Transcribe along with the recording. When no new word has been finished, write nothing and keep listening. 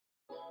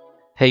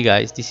Hey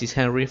guys, this is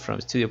Henry from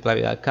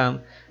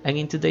StudioPlavi.com, and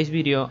in today's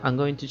video I'm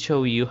going to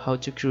show you how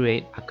to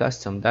create a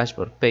custom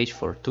dashboard page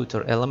for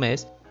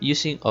TutorLMS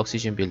using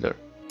Oxygen Builder.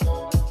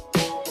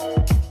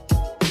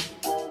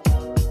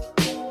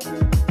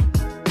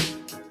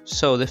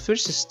 So the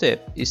first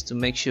step is to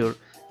make sure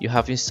you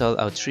have installed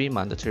our three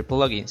mandatory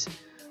plugins,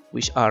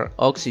 which are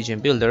Oxygen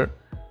Builder,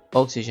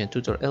 Oxygen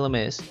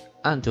TutorLMS,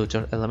 and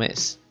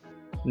TutorLMS.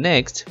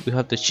 Next, we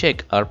have to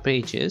check our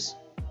pages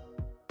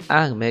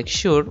and make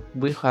sure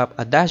we have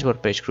a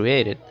dashboard page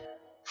created.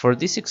 For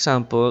this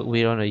example,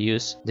 we're going to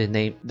use the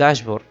name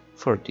dashboard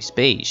for this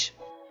page.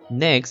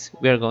 Next,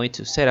 we are going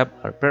to set up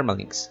our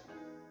permalinks.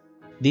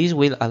 This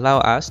will allow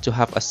us to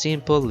have a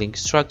simple link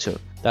structure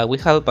that will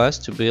help us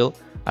to build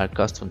our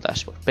custom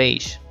dashboard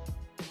page.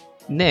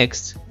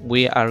 Next,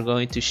 we are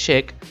going to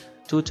check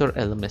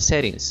TutorLMS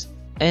settings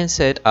and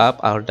set up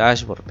our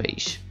dashboard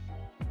page.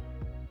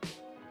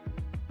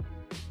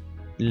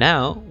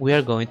 Now we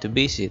are going to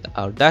visit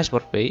our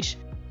dashboard page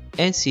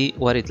and see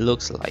what it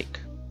looks like.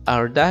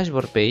 Our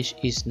dashboard page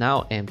is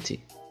now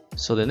empty.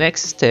 So the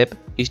next step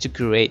is to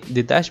create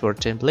the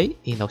dashboard template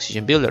in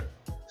Oxygen Builder.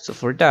 So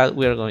for that,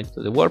 we are going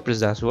to the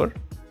WordPress dashboard,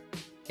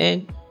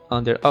 and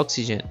under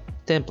Oxygen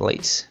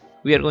templates,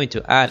 we are going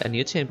to add a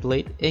new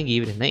template and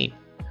give it a name.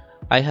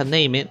 I have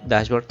named it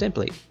dashboard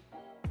template,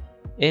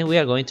 and we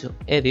are going to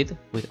edit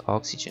with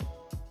Oxygen.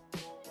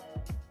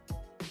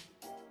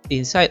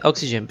 Inside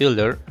Oxygen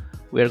Builder,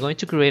 we are going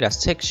to create a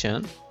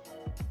section,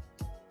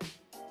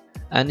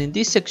 and in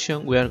this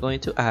section we are going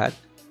to add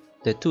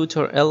the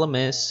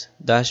TutorLMS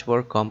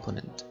dashboard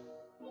component,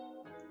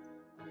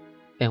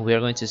 and we are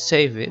going to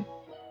save it,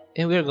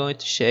 and we are going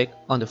to check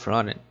on the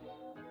front end.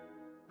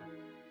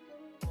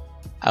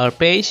 Our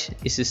page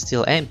is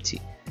still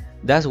empty.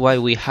 That's why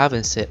we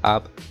haven't set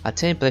up a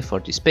template for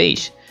this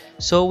page,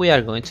 so we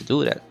are going to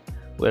do that.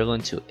 We are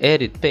going to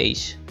edit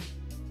page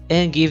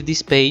and give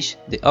this page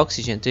the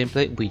Oxygen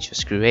template we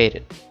just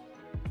created.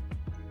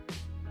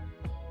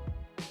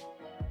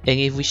 And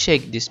if we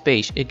check this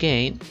page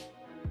again,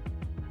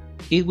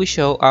 it will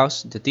show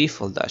us the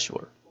default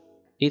dashboard.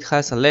 It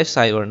has a left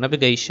sidebar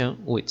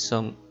navigation with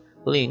some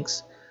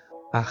links,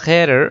 a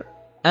header,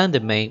 and the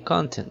main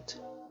content.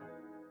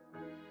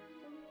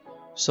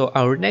 So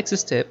our next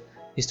step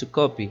is to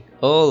copy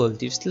all of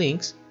these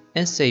links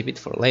and save it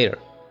for later.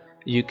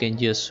 You can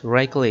just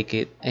right click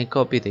it and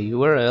copy the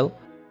URL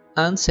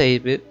and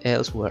save it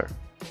elsewhere.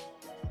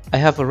 I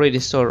have already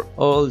stored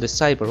all the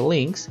sidebar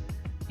links,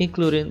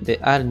 including the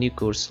add new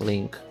course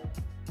link.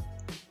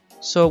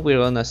 So we're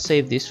gonna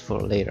save this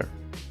for later.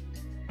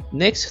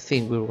 Next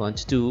thing we're going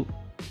to do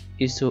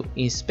is to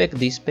inspect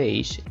this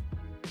page.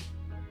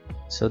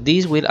 So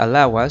this will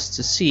allow us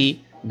to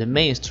see the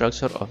main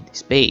structure of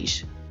this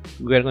page.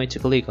 We are going to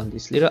click on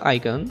this little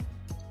icon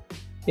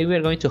and we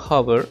are going to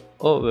hover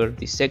over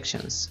these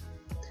sections.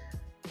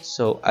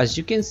 So as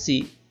you can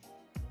see,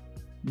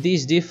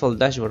 this default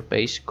dashboard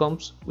page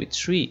comes with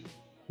three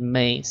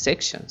main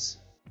sections.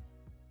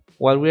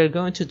 What we are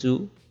going to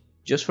do,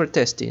 just for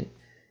testing,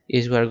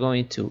 is we are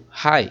going to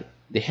hide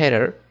the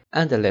header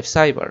and the left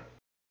sidebar.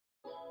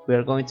 We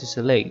are going to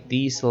select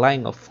this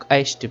line of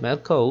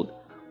HTML code,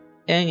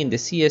 and in the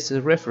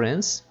CSS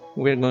reference,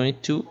 we are going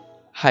to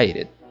hide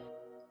it.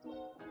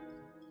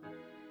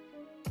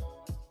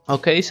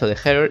 Okay, so the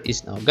header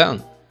is now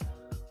gone.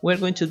 We are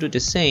going to do the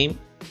same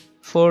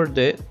for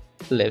the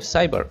left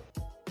sidebar.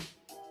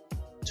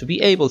 To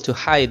be able to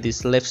hide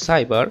this left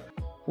sidebar,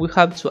 we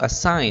have to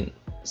assign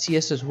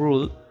CSS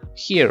rule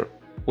here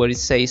where it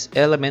says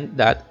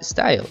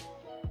element.style.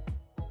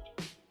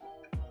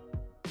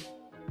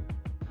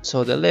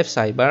 So the left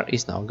sidebar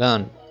is now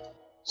gone.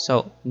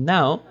 So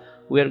now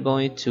we are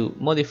going to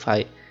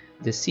modify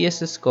the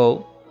CSS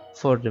code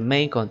for the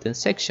main content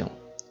section,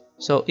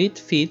 so it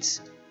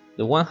fits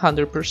the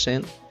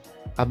 100%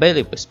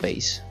 available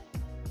space.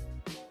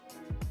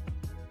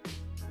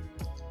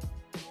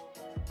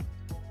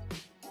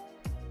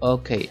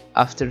 Okay,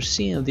 after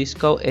seeing this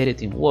code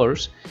editing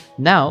works,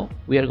 now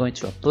we are going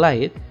to apply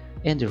it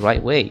in the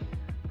right way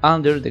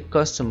under the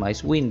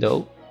Customize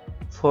window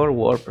for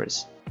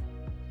WordPress.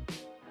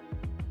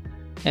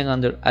 And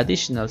under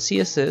Additional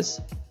CSS,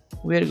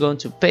 we are going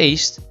to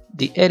paste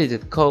the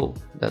edited code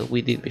that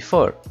we did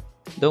before.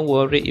 Don't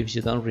worry if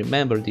you don't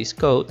remember this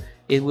code,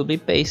 it will be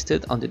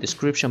pasted on the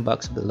description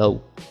box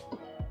below.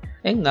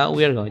 And now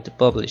we are going to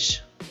publish.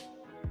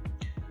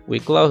 We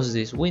close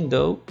this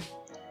window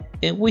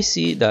and we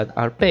see that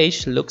our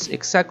page looks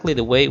exactly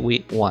the way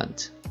we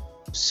want.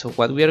 So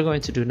what we are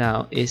going to do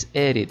now is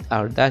edit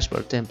our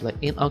dashboard template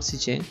in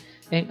Oxygen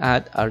and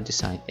add our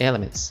design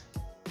elements.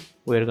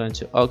 We are going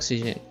to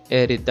Oxygen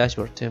edit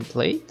dashboard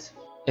template,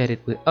 edit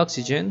with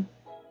Oxygen.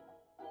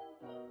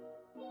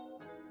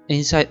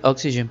 Inside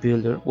Oxygen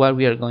Builder, what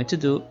we are going to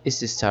do is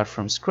to start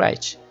from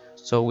scratch.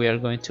 So we are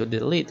going to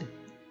delete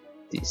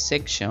this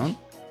section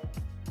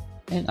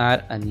and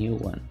add a new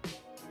one.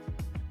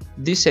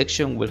 This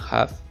section will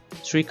have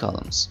three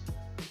columns.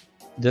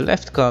 The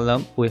left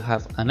column will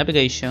have a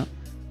navigation,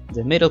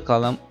 the middle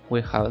column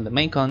will have the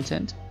main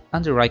content,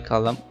 and the right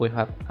column we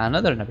have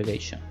another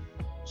navigation.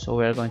 So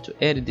we are going to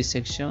edit this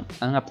section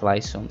and apply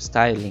some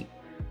styling.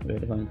 We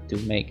are going to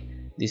make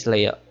this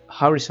layout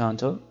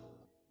horizontal.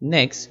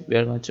 Next, we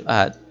are going to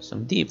add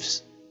some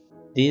divs.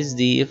 This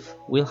div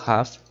will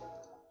have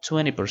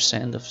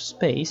 20% of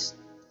space.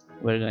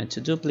 We're going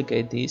to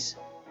duplicate this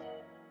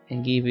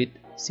and give it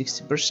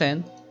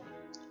 60%,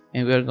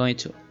 and we are going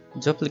to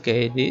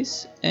duplicate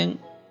this and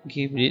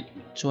give it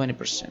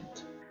 20%.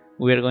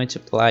 We are going to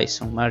apply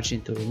some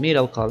margin to the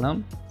middle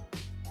column,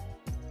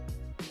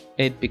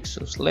 8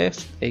 pixels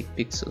left, 8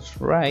 pixels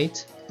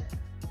right.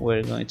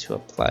 We're going to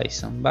apply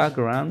some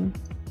background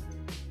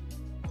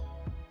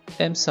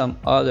and some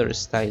other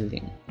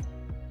styling.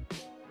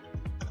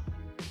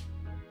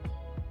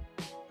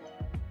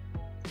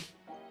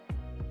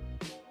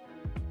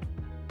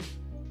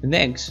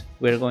 Next,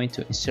 we're going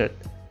to insert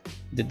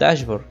the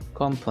dashboard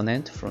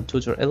component from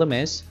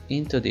TutorLMS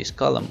into this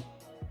column.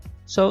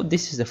 So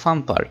this is the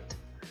fun part.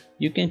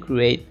 You can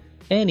create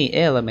any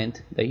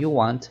element that you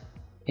want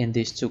in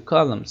these two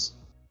columns.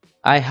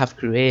 I have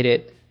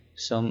created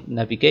some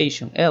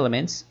navigation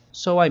elements,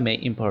 so I may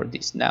import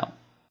this now.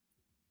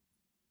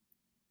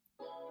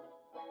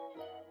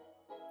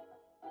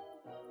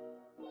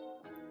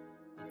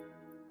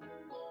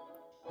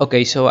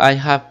 Okay, so I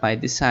have my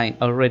design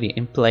already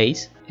in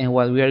place, and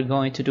what we are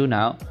going to do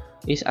now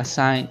is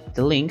assign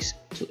the links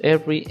to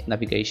every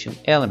navigation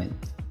element.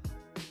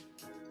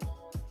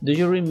 Do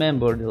you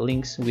remember the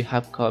links we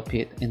have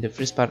copied in the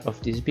first part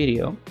of this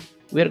video?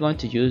 We are going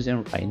to use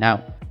them right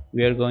now.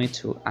 We are going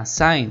to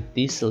assign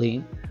this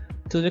link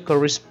to the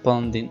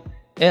corresponding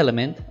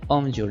element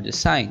on your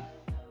design.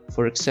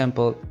 For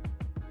example,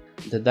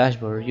 the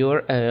dashboard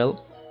URL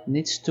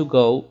needs to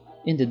go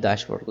in the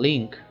dashboard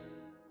link.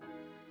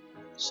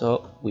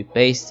 So we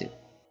paste it.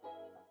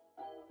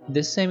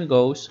 The same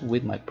goes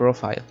with my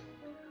profile,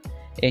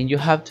 and you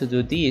have to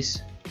do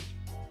this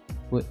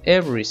with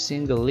every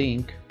single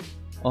link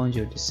on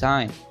your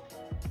design.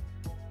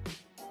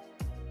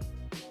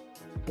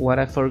 What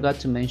I forgot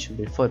to mention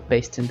before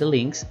pasting the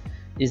links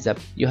is that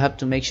you have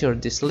to make sure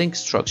this link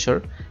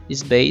structure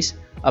is based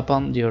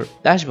upon your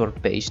dashboard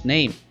page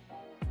name.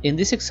 In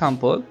this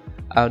example,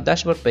 our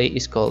dashboard page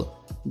is called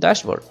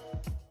dashboard,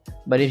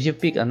 but if you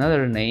pick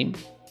another name,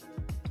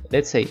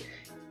 let's say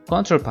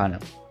control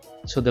panel,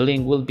 so the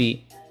link will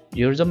be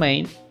your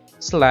domain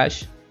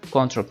 /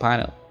 control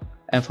panel,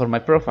 and for my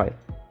profile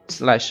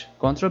 /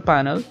 control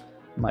panel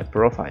my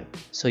profile.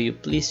 So you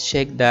please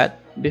check that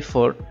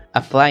before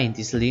applying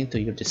this link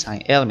to your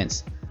design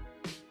elements.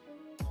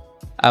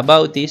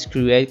 About this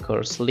create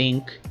course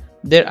link,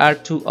 there are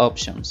two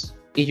options.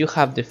 If you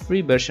have the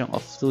free version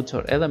of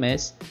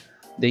TutorLMS,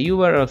 the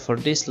URL for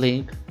this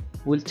link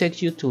will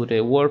take you to the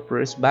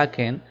WordPress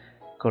backend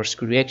course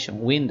creation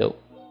window.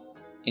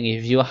 And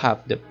if you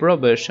have the Pro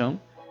version,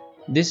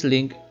 this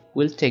link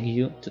will take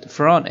you to the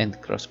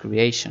front-end course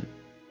creation.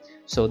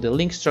 So the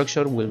link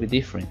structure will be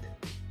different.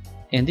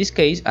 In this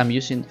case, I'm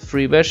using the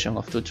free version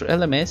of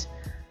TutorLMS,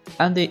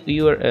 and the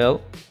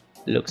URL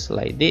looks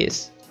like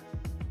this.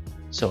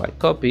 So I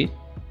copy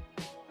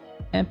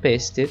and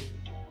paste it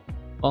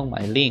on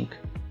my link.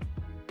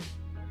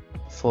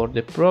 For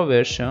the Pro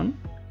version,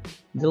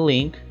 the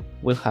link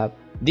will have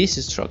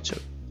this structure,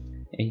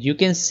 and you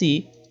can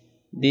see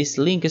this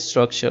link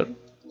structure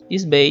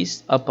is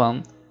based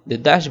upon the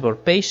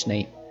dashboard page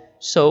name,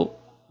 so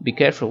be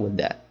careful with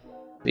that.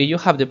 If you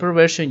have the Pro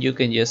version, you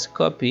can just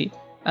copy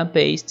and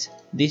paste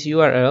this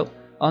URL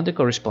on the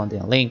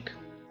corresponding link.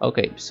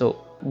 Okay,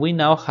 so we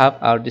now have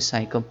our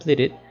design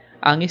completed,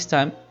 and it's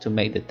time to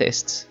make the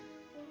tests.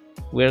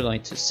 We're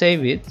going to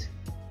save it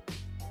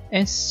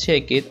and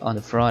check it on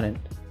the front end.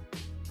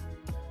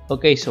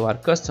 Okay, so our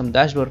custom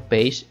dashboard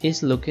page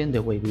is looking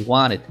the way we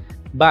want it,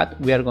 but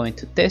we are going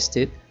to test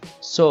it,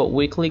 so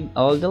we click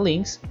all the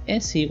links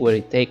and see where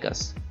it takes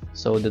us.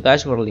 So the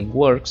dashboard link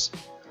works,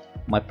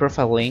 my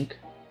profile link,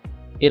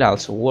 it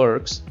also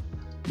works,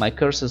 my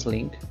courses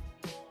link,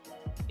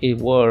 it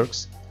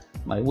works,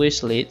 my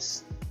wish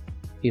list,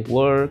 it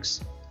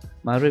works,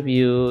 my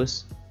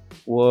reviews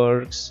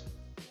works,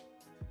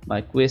 my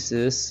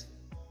quizzes,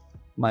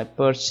 my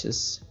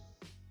purchase,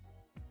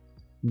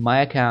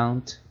 my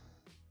account.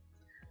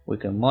 We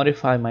can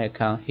modify my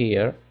account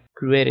here.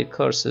 Created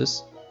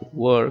courses, it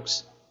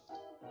works.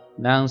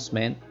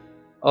 Announcement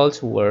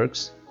also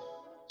works.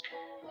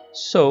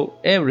 So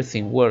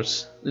everything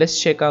works. Let's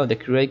check out the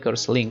create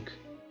course link.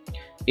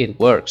 It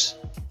works.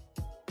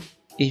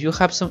 If you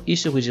have some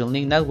issue with your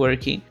link not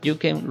working, you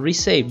can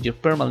resave your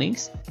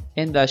permalinks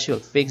and that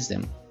should fix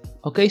them.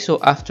 Okay, so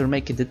after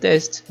making the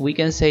test, we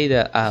can say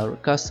that our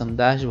custom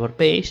dashboard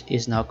page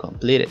is now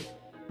completed.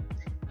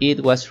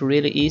 It was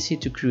really easy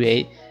to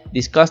create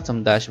this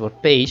custom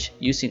dashboard page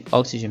using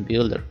Oxygen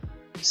Builder.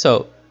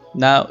 So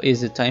now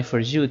is the time for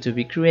you to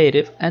be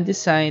creative and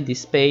design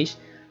this page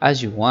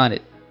as you want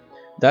it.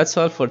 That's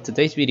all for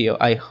today's video.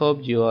 I hope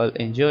you all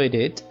enjoyed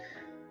it.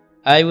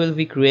 I will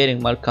be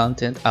creating more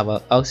content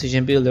about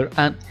Oxygen Builder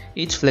and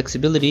its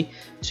flexibility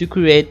to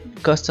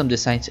create custom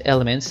design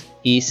elements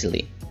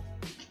easily.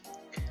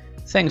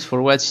 Thanks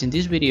for watching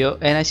this video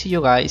and I see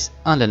you guys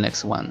on the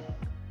next one.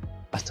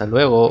 Hasta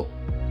luego.